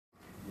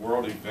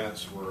world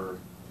events were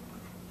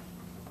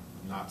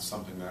not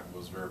something that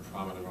was very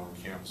prominent on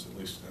campus, at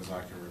least as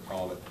I can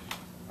recall it.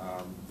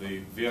 The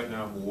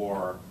Vietnam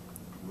War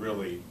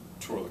really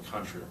tore the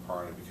country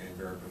apart. It became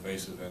very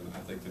pervasive, and I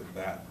think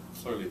that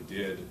clearly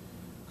did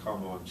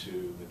come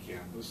onto the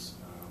campus.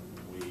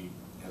 We,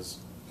 as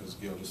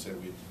Gil just said,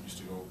 we used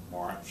to go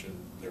march, and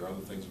there are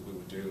other things that we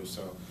would do.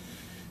 So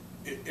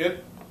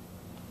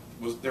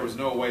there was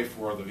no way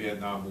for the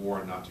Vietnam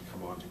War not to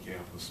come onto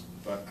campus.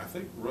 But I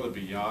think really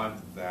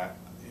beyond that,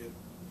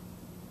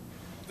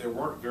 there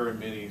weren't very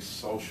many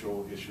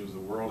social issues. The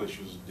world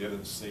issues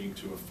didn't seem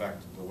to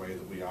affect the way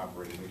that we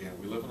operated. Again,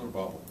 we live in a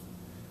bubble.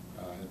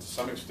 And to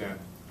some extent,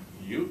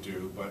 you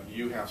do, but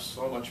you have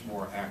so much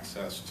more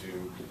access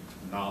to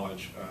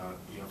knowledge.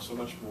 You have so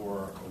much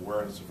more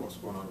awareness of what's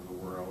going on in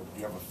the world.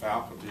 You have a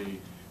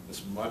faculty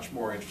that's much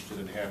more interested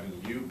in having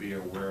you be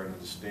aware and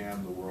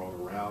understand the world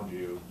around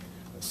you.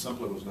 That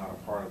simply was not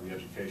a part of the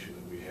education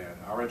that we had.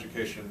 Our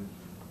education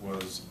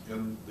was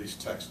in these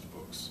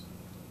textbooks.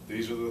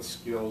 These are the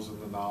skills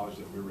and the knowledge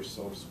that we were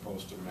so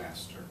supposed to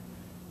master.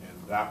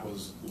 And that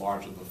was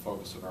largely the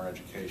focus of our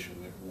education.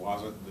 It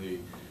wasn't the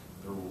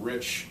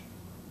rich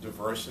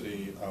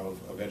diversity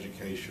of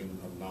education,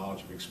 of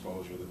knowledge, of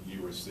exposure that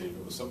you received.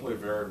 It was simply a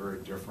very, very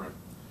different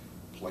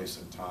place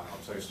and time.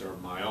 I'll tell you sort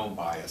of my own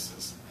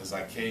biases. As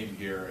I came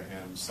here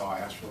and saw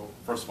Asheville,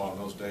 first of all, in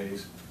those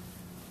days,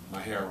 my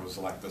hair was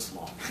like this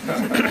long.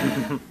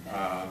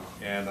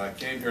 And I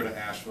came here to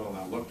Asheville and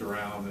I looked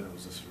around, and it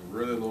was this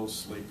really little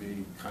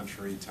sleepy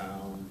country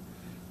town.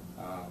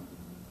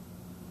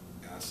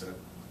 And I said,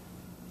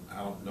 I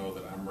don't know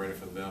that I'm ready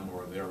for them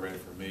or they're ready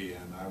for me.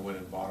 And I went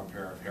and bought a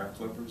pair of hair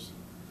clippers.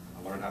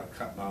 I learned how to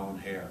cut my own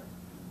hair,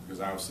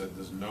 because I said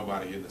there's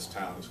nobody in this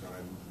town who's going to,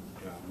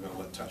 I'm going to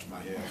let touch my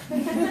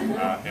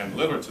head. And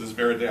literally to this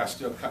very day, I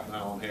still cut my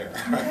own hair.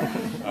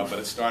 But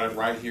it started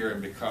right here,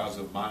 and because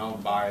of my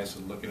own bias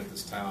and looking at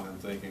this town and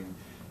thinking,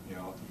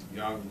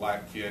 young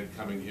black kid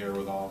coming here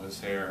with all his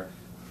hair,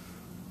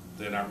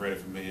 they're not ready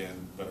for me.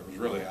 But it was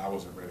really, I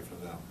wasn't ready for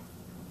them.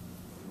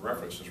 The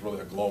reference is really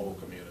a global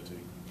community.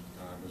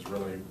 It was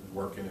really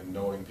working and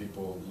knowing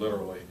people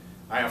literally.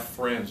 I have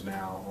friends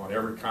now on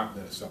every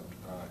continent except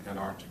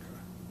Antarctica.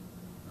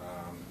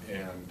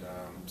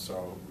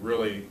 So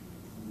really,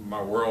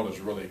 my world has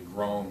really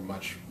grown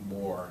much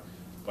more.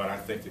 But I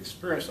think the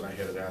experience that I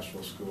had at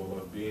Asheville School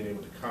of being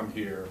able to come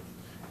here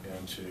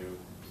and to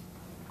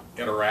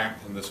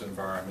interact in this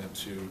environment,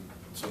 to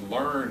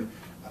learn,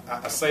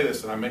 I say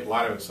this and I make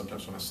light of it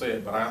sometimes when I say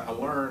it, but I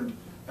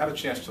had a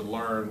chance to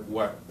learn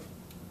what,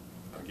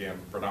 again,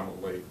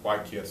 predominantly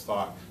white kids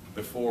thought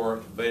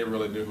before they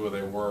really knew who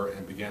they were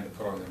and began to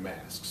put on their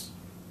masks.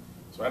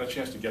 So I had a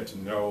chance to get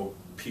to know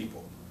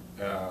people,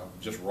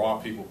 just raw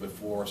people,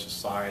 before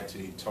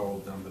society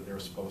told them that they were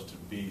supposed to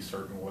be a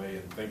certain way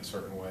and think a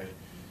certain way.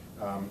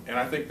 And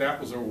I think that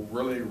was a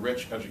really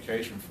rich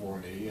education for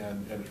me,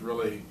 and it's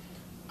really,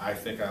 I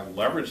think I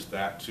leveraged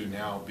that to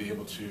now be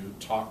able to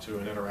talk to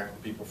and interact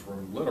with people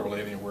from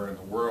literally anywhere in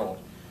the world,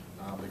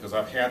 because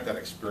I've had that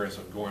experience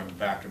of going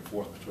back and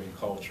forth between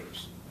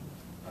cultures.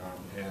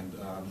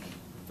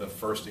 The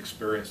first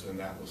experience in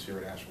that was here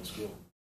at Asheville School.